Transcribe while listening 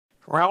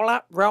Roll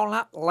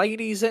up,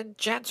 ladies and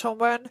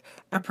gentlemen,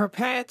 and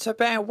prepare to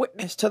bear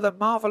witness to the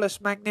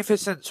marvellous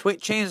magnificence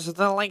which is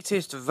the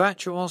latest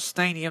Virtual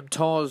Stadium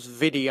Tours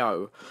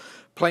video.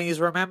 Please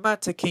remember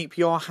to keep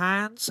your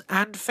hands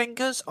and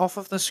fingers off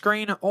of the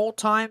screen at all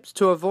times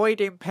to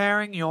avoid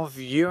impairing your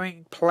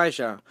viewing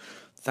pleasure.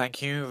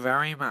 Thank you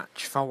very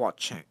much for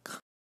watching.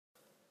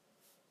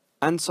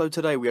 And so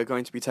today we are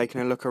going to be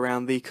taking a look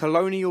around the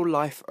Colonial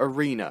Life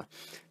Arena.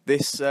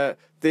 This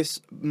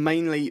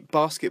mainly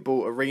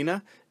basketball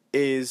arena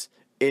is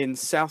in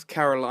South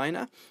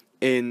Carolina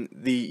in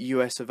the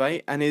US of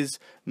A and is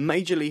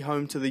majorly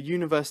home to the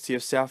University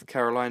of South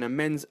Carolina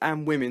men's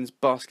and women's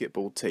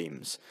basketball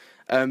teams.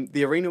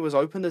 The arena was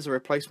opened as a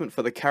replacement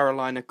for the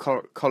Carolina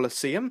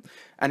Coliseum,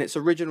 and its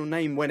original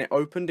name when it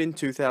opened in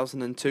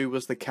 2002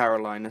 was the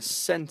Carolina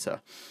Center.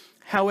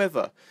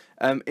 However,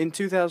 in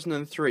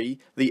 2003,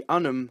 the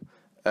Unum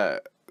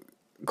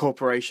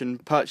Corporation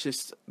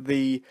purchased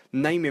the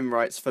naming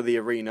rights for the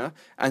arena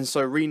and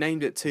so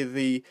renamed it to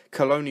the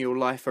Colonial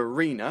Life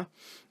Arena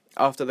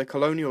after the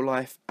Colonial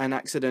Life and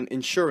Accident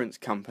Insurance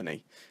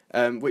Company,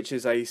 which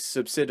is a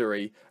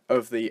subsidiary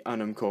of the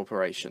Unum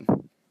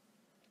Corporation.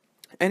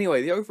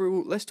 Anyway,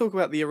 let's talk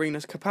about the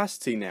arena's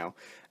capacity now.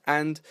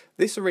 And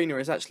this arena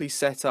is actually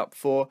set up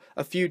for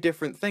a few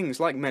different things,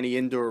 like many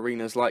indoor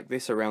arenas like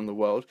this around the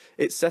world.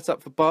 It's set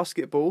up for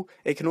basketball,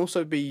 it can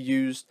also be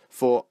used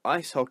for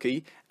ice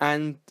hockey,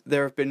 and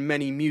there have been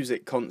many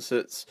music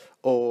concerts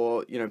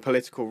or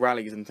political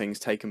rallies and things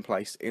taking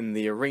place in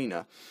the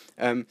arena.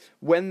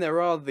 When there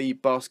are the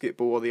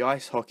basketball or the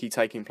ice hockey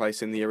taking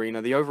place in the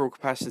arena, the overall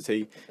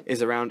capacity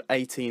is around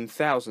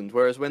 18,000,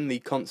 whereas when the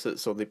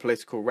concerts or the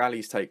political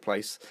rallies take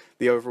place,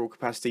 the overall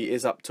capacity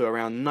is up to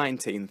around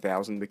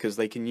 19,000 because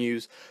they can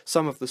use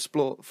some of the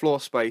floor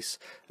space,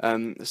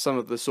 some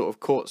of the sort of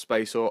court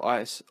space or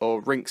ice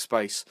or rink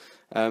space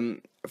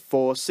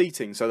for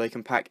seating, so they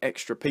can pack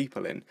extra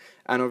people in.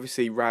 And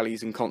obviously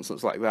rallies and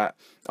concerts like that,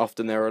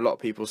 often there are a lot of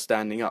people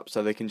standing up,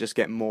 so they can just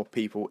get more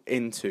people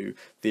into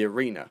the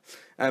arena.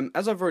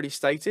 As I've already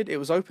stated, it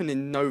was opened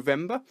in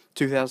November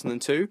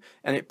 2002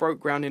 and it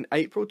broke ground in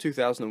April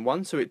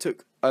 2001, so it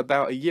took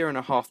about a year and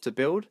a half to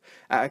build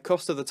at a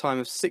cost at the time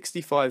of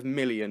 $65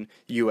 million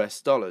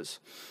US,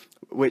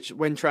 which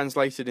when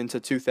translated into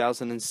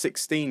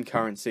 2016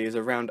 currency is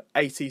around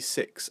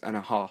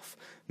 $86.5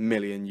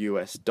 million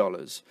US.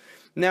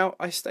 Now,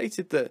 I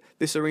stated that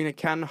this arena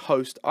can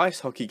host ice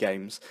hockey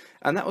games,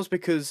 and that was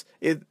because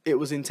it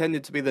was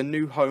intended to be the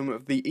new home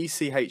of the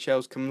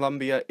ECHL's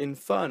Columbia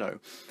Inferno.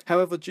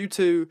 However, due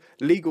to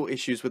legal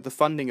issues with the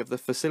funding of the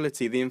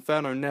facility, the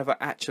Inferno never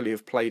actually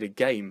have played a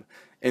game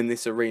in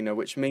this arena,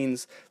 which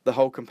means the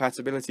whole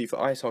compatibility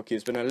for ice hockey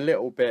has been a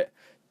little bit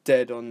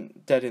dead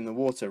in the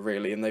water,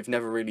 really, and they've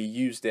never really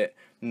used it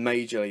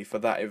majorly for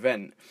that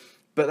event.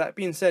 But that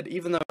being said,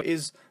 even though it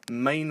is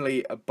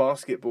mainly a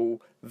basketball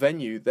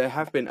venue, there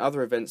have been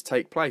other events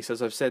take place.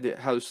 As I've said, it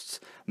hosts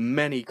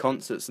many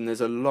concerts, and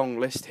there's a long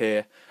list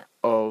here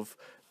of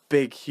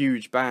big,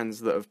 huge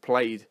bands that have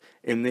played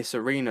in this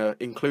arena,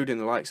 including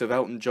the likes of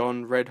Elton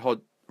John, Red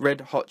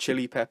Hot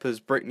Chili Peppers,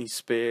 Britney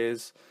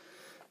Spears,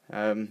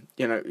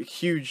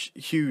 huge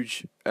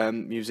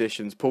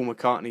musicians. Paul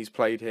McCartney's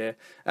played here.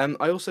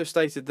 I also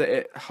stated that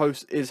it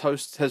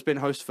has been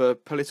host for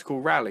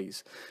political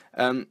rallies.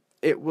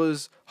 It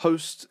was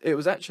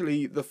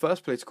actually the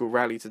first political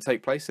rally to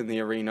take place in the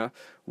arena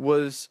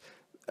was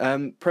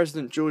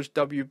President George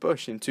W.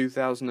 Bush in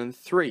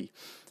 2003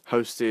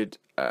 hosted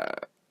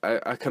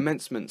a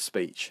commencement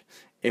speech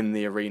in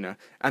the arena,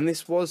 and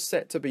this arena was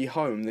set to be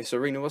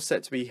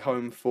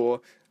home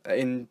for,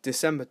 in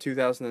December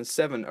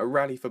 2007, a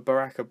rally for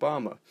Barack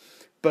Obama.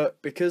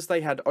 But because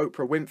they had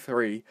Oprah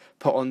Winfrey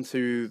put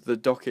onto the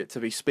docket to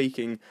be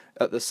speaking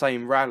at the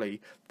same rally,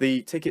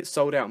 the tickets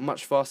sold out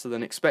much faster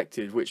than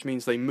expected, which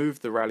means they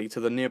moved the rally to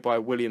the nearby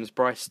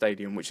Williams-Brice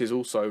Stadium, which is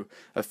also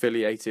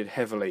affiliated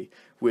heavily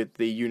with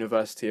the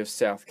University of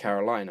South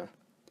Carolina.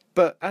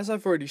 But as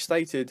I've already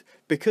stated,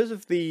 because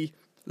of the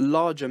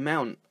large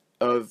amount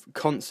of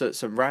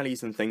concerts and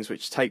rallies and things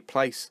which take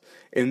place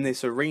in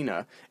this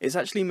arena, it's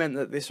actually meant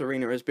that this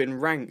arena has been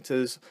ranked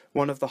as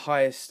one of the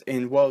highest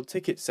in world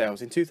ticket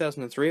sales. In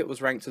 2003 it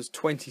was ranked as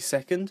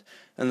 22nd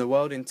in the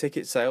world in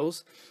ticket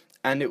sales,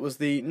 and it was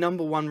the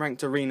number one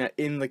ranked arena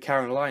in the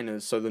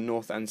Carolinas, so the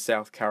North and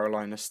South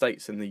Carolina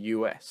states in the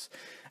US.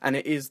 And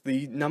it is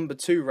the number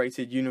 2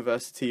 rated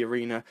university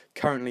arena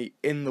currently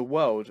in the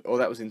world, or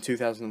that was in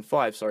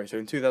 2005, sorry. So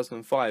in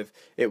 2005,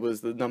 it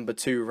was the number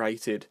 2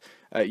 rated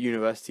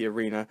university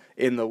arena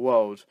in the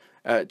world,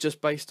 just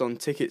based on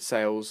ticket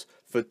sales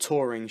for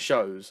touring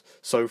shows.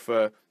 So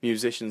for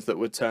musicians that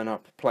would turn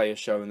up, play a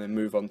show, and then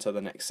move on to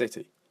the next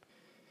city.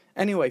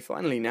 Anyway,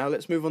 finally now,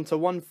 let's move on to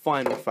one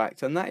final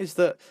fact, and that is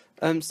that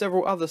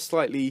several other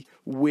slightly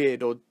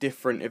weird or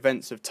different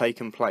events have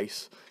taken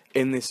place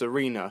in this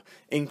arena,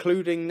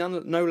 including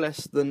no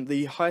less than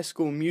the High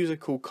School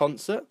Musical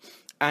concert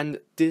and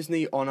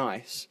Disney on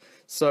Ice.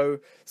 So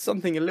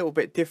something a little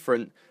bit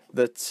different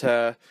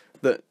that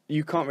that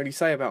you can't really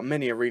say about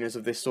many arenas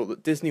of this sort,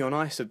 that Disney on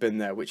Ice have been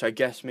there, which I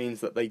guess means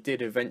that they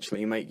did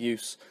eventually make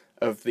use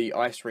of the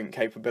ice rink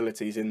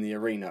capabilities in the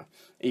arena,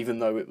 even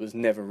though it was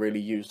never really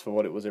used for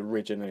what it was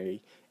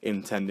originally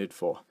intended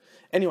for.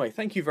 Anyway,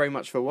 thank you very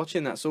much for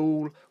watching. That's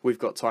all we've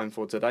got time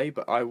for today,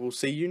 but I will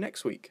see you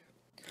next week.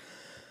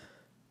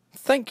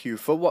 Thank you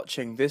for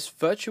watching this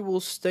Virtual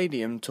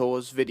Stadium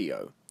Tours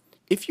video.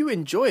 If you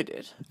enjoyed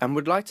it and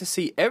would like to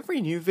see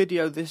every new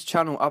video this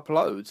channel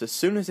uploads as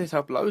soon as it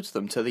uploads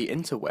them to the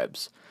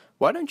interwebs,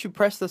 why don't you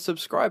press the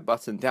subscribe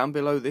button down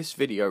below this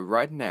video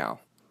right now.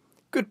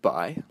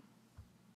 Goodbye.